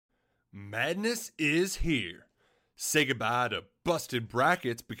Madness is here. Say goodbye to busted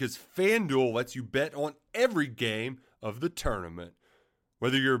brackets because FanDuel lets you bet on every game of the tournament.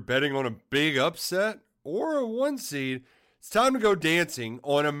 Whether you're betting on a big upset or a one seed, it's time to go dancing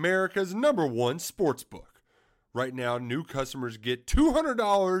on America's #1 sportsbook. Right now, new customers get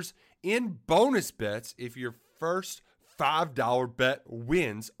 $200 in bonus bets if your first $5 bet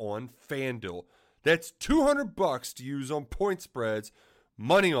wins on FanDuel. That's $200 to use on point spreads,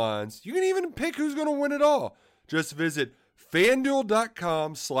 money lines. You can even pick who's going to win it all. Just visit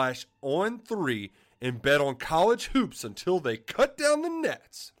FanDuel.com/on3 and bet on college hoops until they cut down the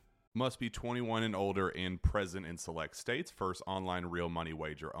nets. Must be 21 and older and present in select states. First online real money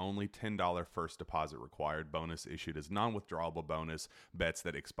wager only. $10 first deposit required. Bonus issued as non-withdrawable bonus. Bets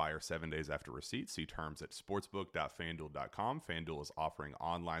that expire 7 days after receipt. See terms at sportsbook.fanduel.com. FanDuel is offering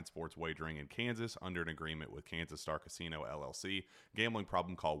online sports wagering in Kansas under an agreement with Kansas Star Casino, LLC. Gambling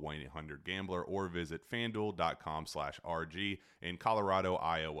problem? Call 1-800-GAMBLER or visit fanduel.com/RG in Colorado,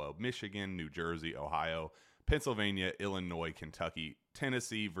 Iowa, Michigan, New Jersey, Ohio, Pennsylvania, Illinois, Kentucky,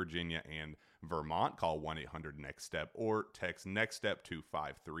 Tennessee, Virginia, and Vermont. Call 1-800-NEXT-STEP or text NEXT-STEP to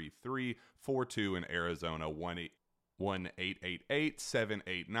 53342 in Arizona,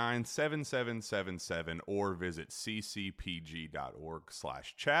 1-888-789-7777 or visit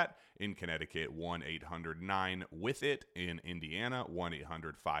ccpg.org/chat. In Connecticut, 1-800-9-WITH-IT. In Indiana,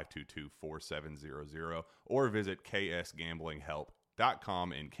 1-800-522-4700 or visit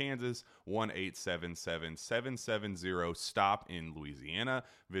ksgamblinghelp.com. In Kansas, 1-877-770-STOP in Louisiana.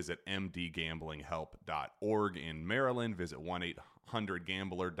 Visit mdgamblinghelp.org in Maryland. Visit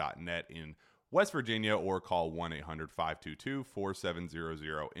 1-800-gambler.net in West Virginia or call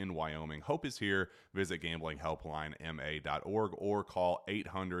 1-800-522-4700 in Wyoming. Hope is here. Visit gamblinghelplinema.org or call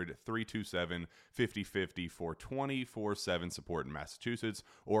 800-327-5050 for 24/7 support in Massachusetts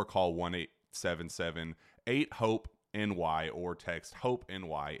or call 1-877-8-HOPE NY or text Hope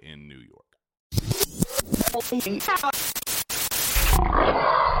NY in New York.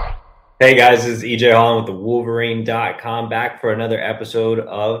 Hey guys, this is EJ Holland with the Wolverine.com, back for another episode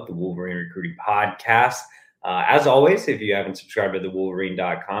of the Wolverine Recruiting Podcast. As always, if you haven't subscribed to the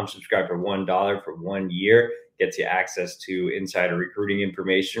Wolverine.com, subscribe for $1 for 1 year. Gets you access to insider recruiting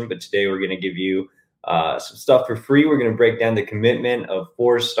information. But today we're going to give you some stuff for free. We're going to break down the commitment of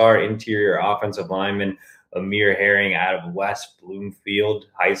 4-star interior offensive lineman Amir Herring out of West Bloomfield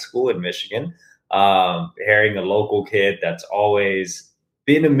High School in Michigan. Herring, a local kid that's always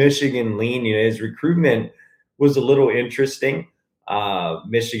been a Michigan lean. You know, his recruitment was a little interesting.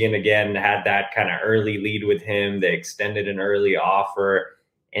 Michigan, again, had that kind of early lead with him. They extended an early offer,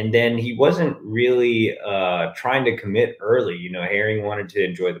 and then he wasn't really trying to commit early. You know, Herring wanted to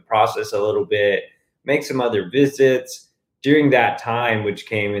enjoy the process a little bit, make some other visits. During that time, which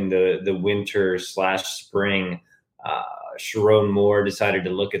came in the winter/spring, Sharon Moore decided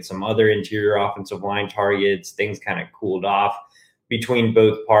to look at some other interior offensive line targets. Things kind of cooled off between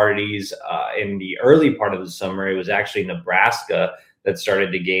both parties. In the early part of the summer, it was actually Nebraska that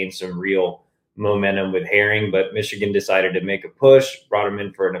started to gain some real momentum with Herring, but Michigan decided to make a push, brought him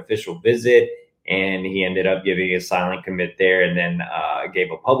in for an official visit, and he ended up giving a silent commit there and then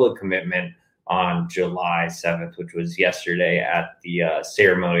gave a public commitment on July 7th, which was yesterday at the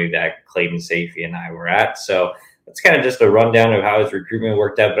ceremony that Clayton Safey and I were at. So that's kind of just a rundown of how his recruitment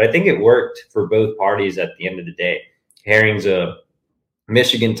worked out. But I think it worked for both parties at the end of the day. Herring's a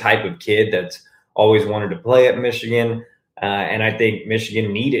Michigan type of kid that's always wanted to play at Michigan. And I think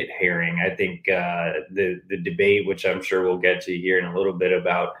Michigan needed Herring. I think the debate, which I'm sure we'll get to here in a little bit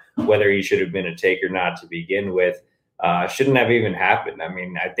about whether he should have been a take or not to begin with, shouldn't have even happened. I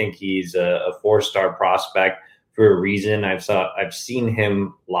mean, I think he's a 4-star prospect for a reason. I've seen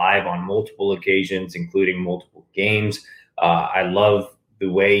him live on multiple occasions, including multiple games. I love the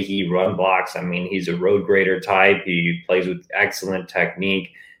way he run blocks. I mean, he's a road grader type. He plays with excellent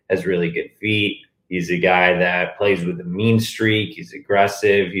technique, has really good feet. He's a guy that plays with a mean streak. He's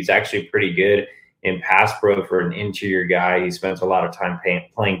aggressive. He's actually pretty good in pass pro for an interior guy. He spends a lot of time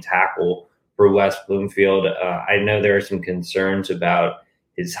playing tackle for West Bloomfield. I know there are some concerns about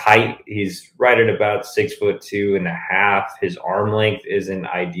his height. He's right at about 6'2.5". His arm length isn't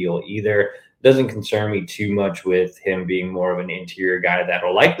ideal either. Doesn't concern me too much with him being more of an interior guy that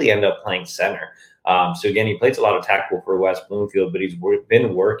will likely end up playing center. So again, he plays a lot of tackle for West Bloomfield, but he's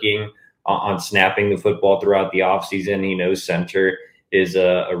been working on snapping the football throughout the offseason. He knows center is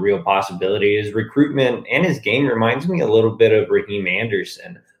a real possibility. His recruitment and his game reminds me a little bit of Raheem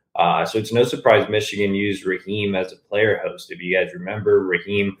Anderson. So it's no surprise Michigan used Raheem as a player host. If you guys remember,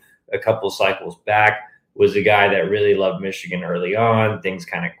 Raheem, a couple cycles back, was a guy that really loved Michigan early on. Things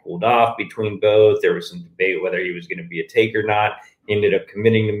kind of cooled off between both. There was some debate whether he was going to be a take or not. He ended up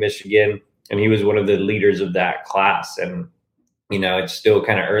committing to Michigan, and he was one of the leaders of that class. And, it's still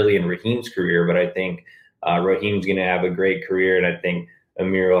kind of early in Raheem's career, but I think Raheem's going to have a great career, and I think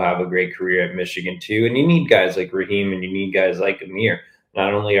Amir will have a great career at Michigan too. And you need guys like Raheem and you need guys like Amir.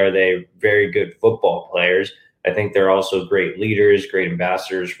 Not only are they very good football players, I think they're also great leaders, great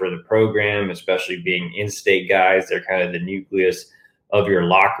ambassadors for the program, especially being in-state guys. They're kind of the nucleus of your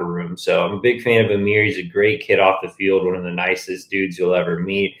locker room. So I'm a big fan of Amir. He's a great kid off the field, one of the nicest dudes you'll ever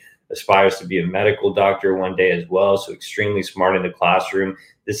meet. Aspires to be a medical doctor one day as well. So extremely smart in the classroom.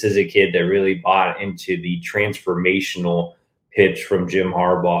 This is a kid that really bought into the transformational pitch from Jim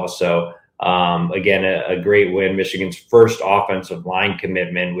Harbaugh. So again, a great win. Michigan's first offensive line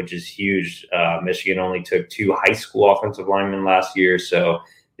commitment, which is huge. Michigan only took 2 high school offensive linemen last year, so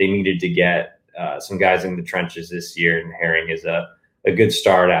they needed to get some guys in the trenches this year. And Herring is a good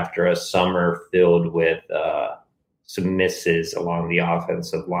start after a summer filled with some misses along the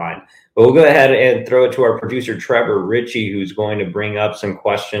offensive line. But we'll go ahead and throw it to our producer, Trevor Ritchie, who's going to bring up some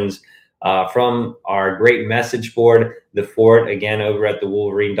questions from our great message board, The Fort, again, over at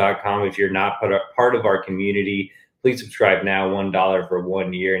thewolverine.com. If you're not part of our community, please subscribe now, $1 for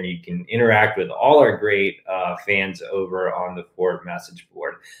 1 year, and you can interact with all our great fans over on the Fort message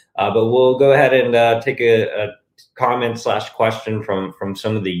board. But we'll go ahead and take a comment/question from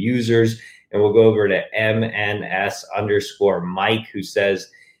some of the users, and we'll go over to MNS_Mike, who says,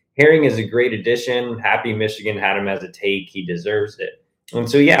 Herring is a great addition. Happy Michigan had him as a take. He deserves it.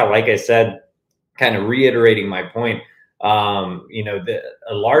 And so, yeah, like I said, kind of reiterating my point, a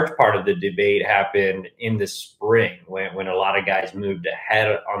large part of the debate happened in the spring when a lot of guys moved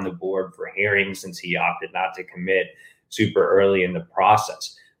ahead on the board for Herring since he opted not to commit super early in the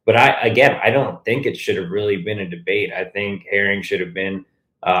process. But I don't think it should have really been a debate. I think Herring should have been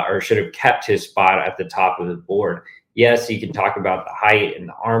should have kept his spot at the top of the board. Yes, he can talk about the height and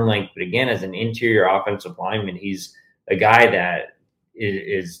the arm length, but again, as an interior offensive lineman, he's a guy that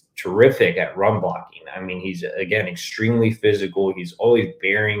is terrific at run blocking. I mean, he's, again, extremely physical. He's always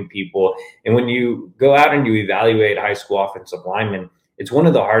burying people. And when you go out and you evaluate high school offensive linemen, it's one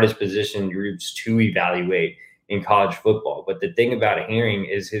of the hardest position groups to evaluate in college football. But the thing about Herring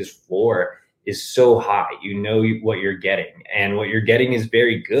is his floor is so high. You know what you're getting, and what you're getting is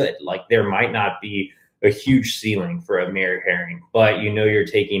very good. Like, there might not be a huge ceiling for Amir Herring, but you're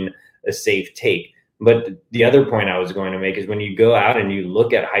taking a safe take. But the other point I was going to make is when you go out and you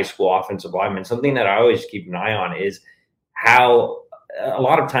look at high school offensive linemen, something that I always keep an eye on is how a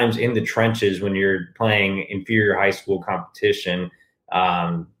lot of times in the trenches when you're playing inferior high school competition,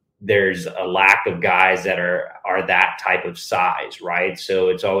 there's a lack of guys that are that type of size, right? So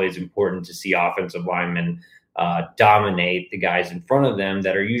it's always important to see offensive linemen dominate the guys in front of them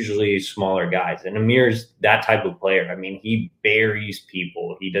that are usually smaller guys. And Amir's that type of player. I mean, he buries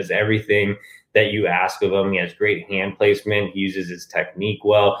people. He does everything that you ask of him. He has great hand placement. He uses his technique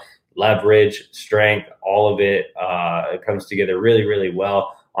well, leverage, strength, all of it. It comes together really, really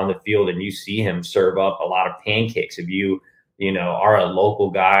well on the field. And you see him serve up a lot of pancakes. If you are a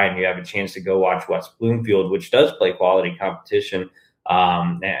local guy and you have a chance to go watch West Bloomfield, which does play quality competition,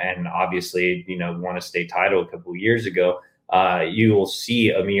 and obviously, won a state title a couple of years ago, you will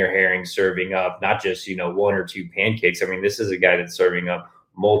see Amir Herring serving up not just, 1 or 2 pancakes. I mean, this is a guy that's serving up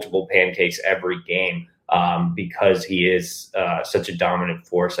multiple pancakes every game because he is such a dominant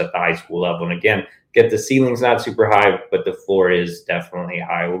force at the high school level. And again, the ceiling's not super high, but the floor is definitely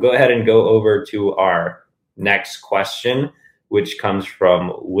high. We'll go ahead and go over to our next question, which comes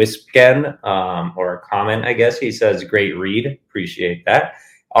from Wispgen, or a comment, I guess. He says, great read. Appreciate that.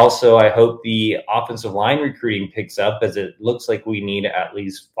 Also, I hope the offensive line recruiting picks up, as it looks like we need at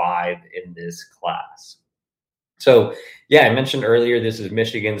least 5 in this class. So, yeah, I mentioned earlier, this is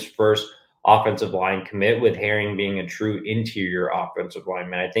Michigan's first offensive line commit, with Herring being a true interior offensive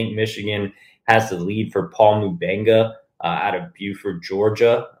lineman. I think Michigan has the lead for Paul Mubenga out of Buford,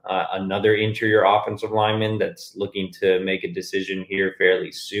 Georgia, another interior offensive lineman that's looking to make a decision here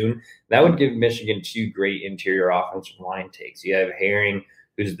fairly soon. That would give Michigan 2 great interior offensive line takes. You have Herring,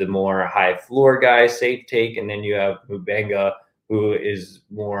 who's the more high floor guy, safe take, and then you have Mubenga, who is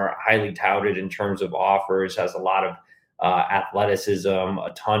more highly touted in terms of offers, has a lot of athleticism,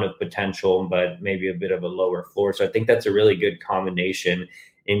 a ton of potential, but maybe a bit of a lower floor. So I think that's a really good combination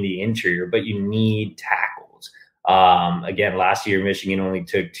in the interior, but you need tackles. Again, last year, Michigan only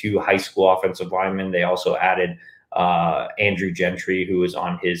took 2 high school offensive linemen. They also added Andrew Gentry, who was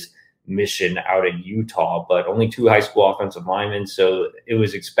on his mission out in Utah, but only 2 high school offensive linemen. So it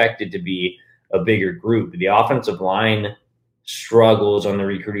was expected to be a bigger group. The offensive line struggles on the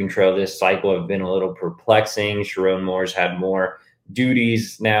recruiting trail this cycle have been a little perplexing. Sharon Moore's had more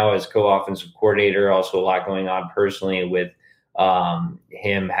duties now as co-offensive coordinator. Also, a lot going on personally with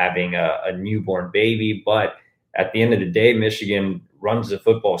him having a newborn baby. But at the end of the day, Michigan runs the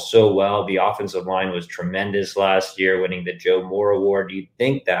football so well. The offensive line was tremendous last year, winning the Joe Moore Award. You'd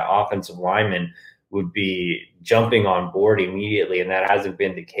think that offensive linemen would be jumping on board immediately, and that hasn't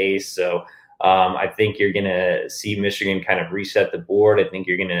been the case. So I think you're going to see Michigan kind of reset the board. I think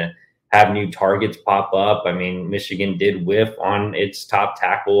you're going to have new targets pop up. I mean, Michigan did whiff on its top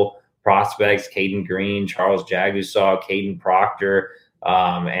tackle prospects, Caden Green, Charles Jagusaw, Caden Proctor,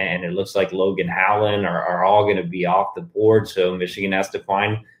 and it looks like Logan Howland are all going to be off the board. So Michigan has to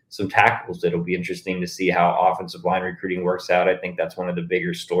find some tackles. It'll be interesting to see how offensive line recruiting works out. I think that's one of the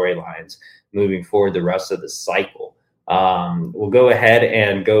bigger storylines moving forward the rest of the cycle. We'll go ahead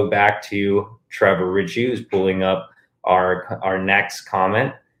and go back to Trevor Ritchie, who's pulling up our next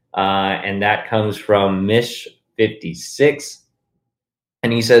comment. And that comes from Mish56.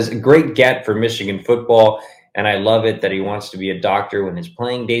 And he says, a great get for Michigan football. And I love it that he wants to be a doctor when his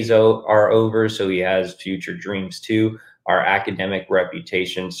playing days are over. So he has future dreams too. Our academic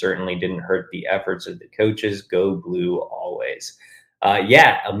reputation certainly didn't hurt the efforts of the coaches. Go Blue always.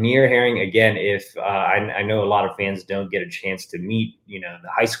 Amir Herring, again, if I know a lot of fans don't get a chance to meet, the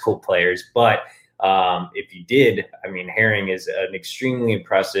high school players, but if you did, I mean, Herring is an extremely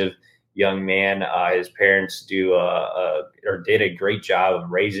impressive young man. His parents did a great job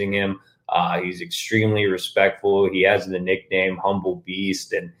of raising him. He's extremely respectful. He has the nickname Humble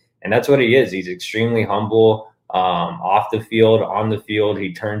Beast, and that's what he is. He's extremely humble. Off the field, on the field,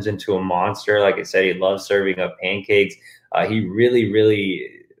 he turns into a monster. Like I said, he loves serving up pancakes. He really,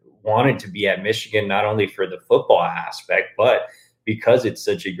 really wanted to be at Michigan, not only for the football aspect, but because it's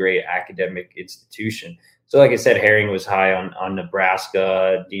such a great academic institution. So like I said, Herring was high on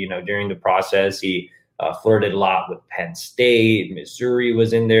Nebraska. During the process, he flirted a lot with Penn State. Missouri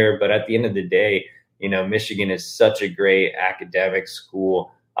was in there. But at the end of the day, Michigan is such a great academic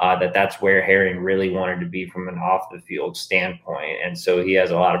school that's where Herring really wanted to be from an off-the-field standpoint. And so he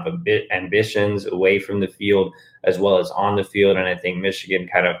has a lot of ambitions away from the field as well as on the field. And I think Michigan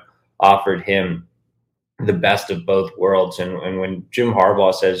kind of offered him the best of both worlds. And when Jim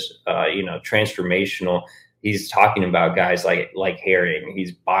Harbaugh says, transformational, he's talking about guys like Herring.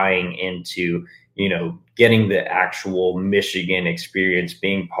 He's buying into, getting the actual Michigan experience,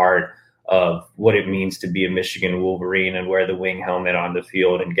 being part of what it means to be a Michigan Wolverine and wear the wing helmet on the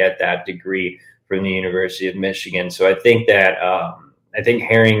field and get that degree from the University of Michigan. So I think that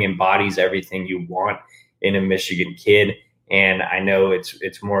Herring embodies everything you want in a Michigan kid. And I know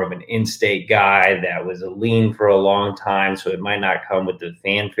it's more of an in-state guy that was a lean for a long time, so it might not come with the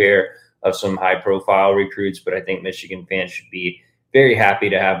fanfare of some high-profile recruits, but I think Michigan fans should be very happy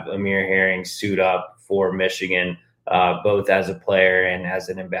to have Amir Herring suit up for Michigan, both as a player and as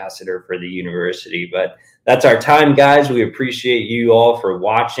an ambassador for the university. But that's our time, guys. We appreciate you all for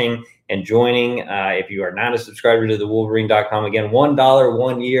watching and joining. If you are not a subscriber to thewolverine.com, again, $1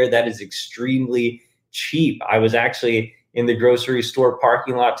 1 year. That is extremely cheap. I was actually in the grocery store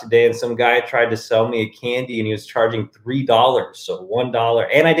parking lot today, and some guy tried to sell me a candy, and he was charging $3. So $1,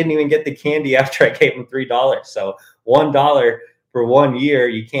 and I didn't even get the candy after I gave him $3. So $1 for 1 year,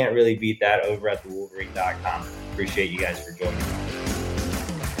 you can't really beat that over at thewolverine.com. Appreciate you guys for joining.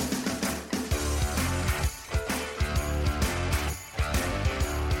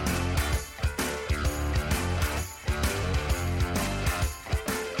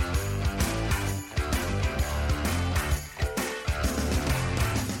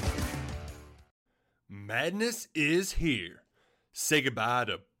 Madness is here. Say goodbye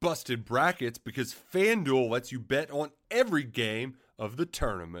to busted brackets because FanDuel lets you bet on every game of the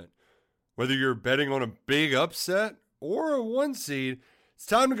tournament. Whether you're betting on a big upset or a 1 seed, it's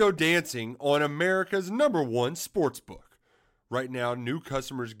time to go dancing on America's #1 sportsbook. Right now, new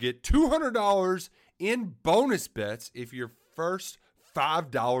customers get $200 in bonus bets if your first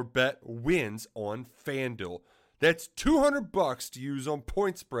 $5 bet wins on FanDuel. That's $200 to use on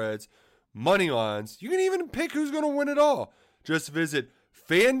point spreads, money lines. You can even pick who's going to win it all. Just visit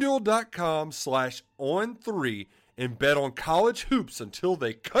FanDuel.com/on3 and bet on college hoops until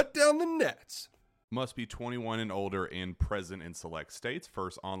they cut down the nets. Must be 21 and older and present in select states.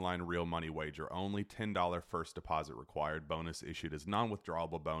 First online real money wager only. $10 first deposit required. Bonus issued as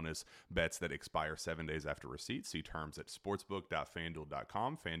non-withdrawable bonus. Bets that expire 7 days after receipt. See terms at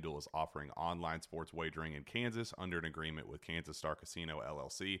sportsbook.fanduel.com. FanDuel is offering online sports wagering in Kansas under an agreement with Kansas Star Casino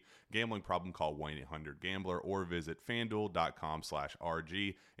LLC. Gambling problem? Call 1-800-GAMBLER or visit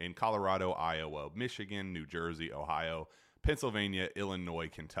fanduel.com/RG. In Colorado, Iowa, Michigan, New Jersey, Ohio, Pennsylvania, Illinois,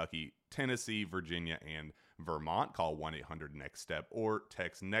 Kentucky, Tennessee, Virginia, and Vermont. Call 1-800-NEXT-STEP or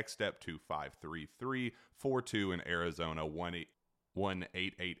text NEXT STEP to 53342. In Arizona,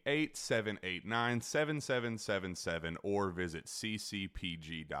 1-888-789-7777 or visit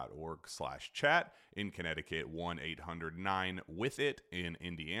ccpg.org/chat. In Connecticut, 1-800-9-WITH-IT. In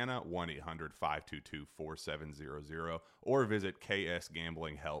Indiana, 1-800-522-4700 or visit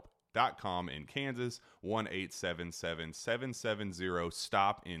ksgamblinghelp.com. In Kansas,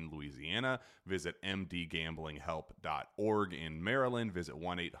 1-877-770-STOP. In Louisiana, visit mdgamblinghelp.org. In Maryland, visit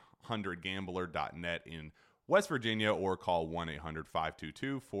 1-800-gambler.net. In West Virginia, or call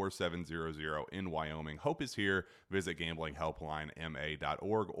 1-800-522-4700. In Wyoming, Hope is here. Visit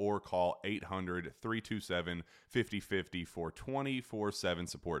gamblinghelplinema.org or call 800-327-5050 for 24/7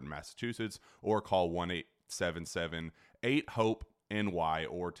 support in Massachusetts, or call 1-877-8-HOPE NY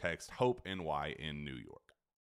or text HOPE NY in New York.